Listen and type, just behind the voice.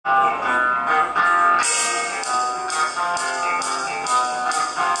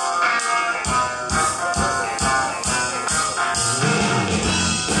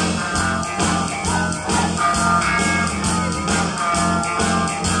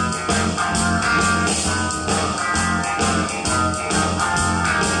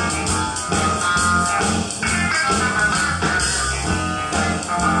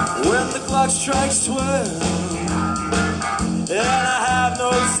Strikes 12 and I have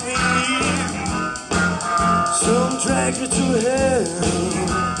no sleep. Some drag me to hell.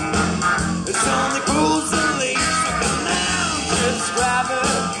 It's only pulls and leaves. So come down, just grab it,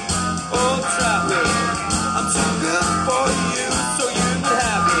 oh trap it. I'm too good for you, so you can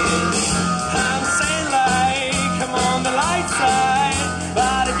have it. I'm saying like, come on the light side,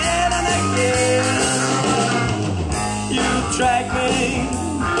 but again and again, you drag me.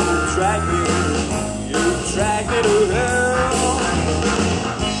 Drag me, you drag me to hell.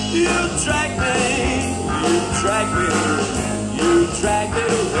 You drag me, you drag me, you drag me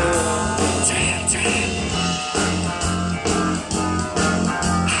to hell. Damn, damn.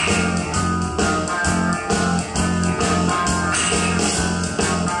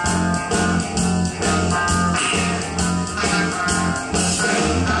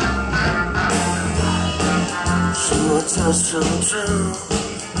 So true.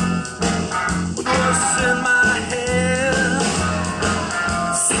 What's in my head?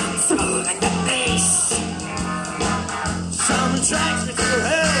 Sensible like the bass. Someone drags me through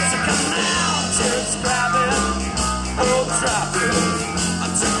hell, so come now, just grab it, oh drop it.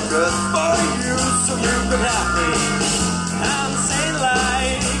 I'm too good for you, so you can have me. I'm saying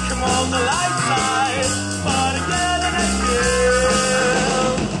like, come on the light side, but again and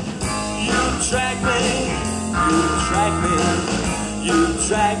again, you drag me, you drag me, you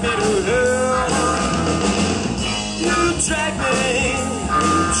drag me to hell. You drag me,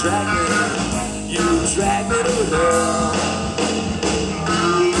 you drag me, you drag me to hell.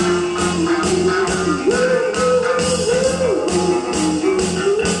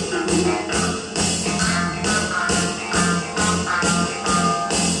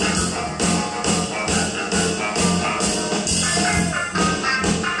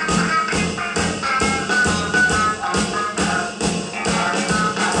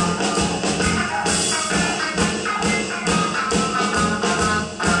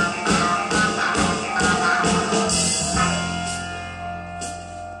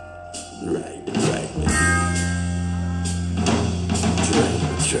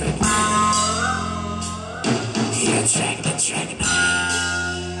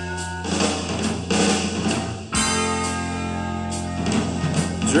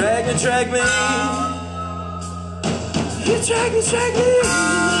 Drag me, drag me. You drag me, drag me.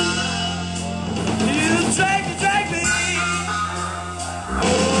 You drag me, drag me.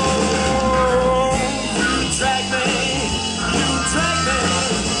 Oh, you drag me, you drag me,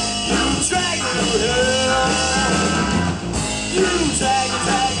 you drag me to hell. You drag me.